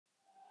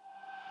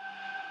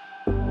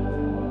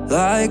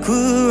like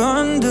we're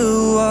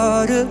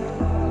underwater.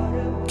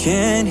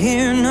 Can't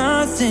hear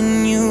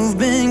nothing, you've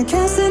been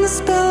casting a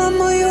spell,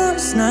 I'm all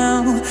yours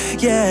now.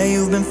 Yeah,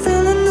 you've been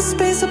filling the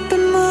space up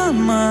in my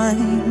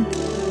mind.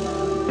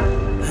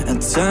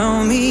 And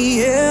tell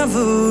me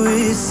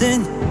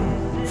everything,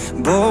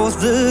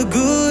 both the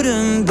good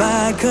and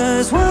bad,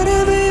 'cause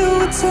whatever you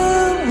would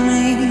tell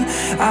me,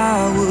 I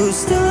would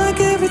still like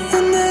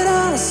everything that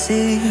I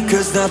see.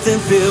 'Cause nothing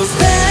feels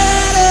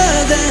better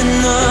than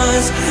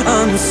us.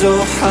 I'm so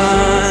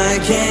high,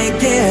 can't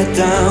get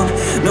down.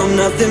 No,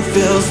 nothing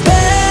feels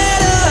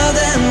better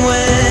than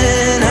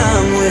when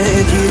I'm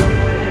with you.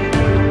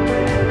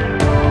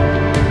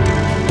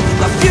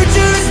 My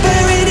future is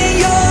buried in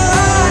your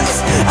eyes.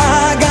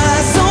 I got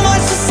so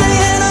much to say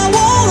and I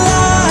won't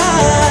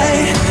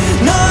lie.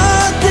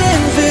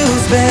 Nothing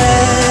feels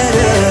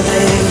better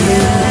than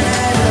you.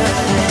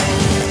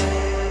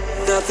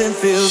 Nothing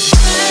feels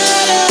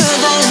better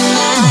than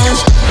us.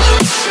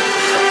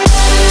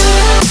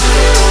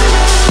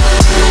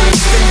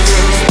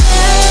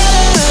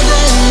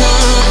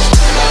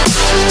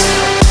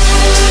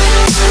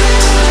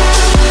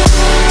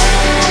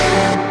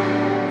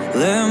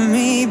 Let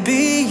me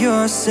be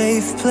your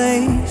safe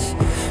place.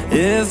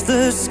 If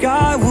the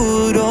sky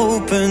would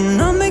open,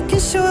 I'm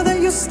making sure that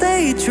you'll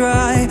stay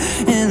dry.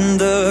 In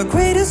the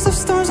greatest of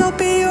storms, I'll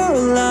be your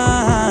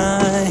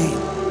light.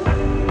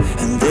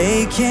 And they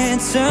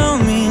can't tell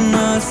me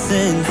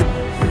nothing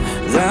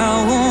that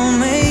won't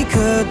make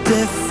a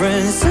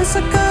difference. Since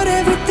I got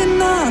everything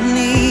I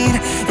need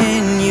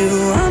in you,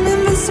 I'm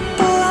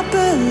invincible, I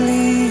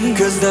believe.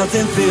 'Cause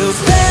nothing feels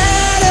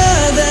better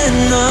than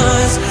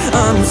us.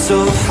 I'm so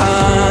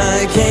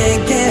high,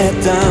 can't get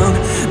down.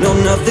 No,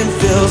 nothing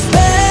feels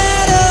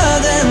better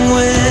than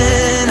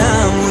when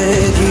I'm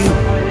with you.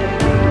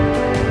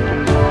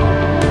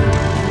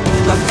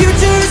 My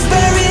future is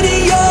buried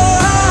in your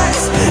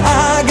eyes.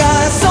 I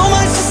got so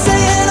much to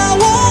say and I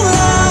won't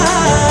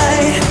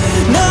lie.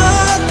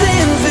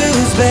 Nothing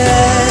feels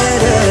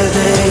better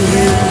than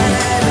you.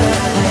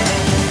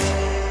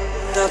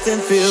 Nothing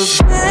feels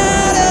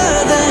better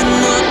than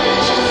us.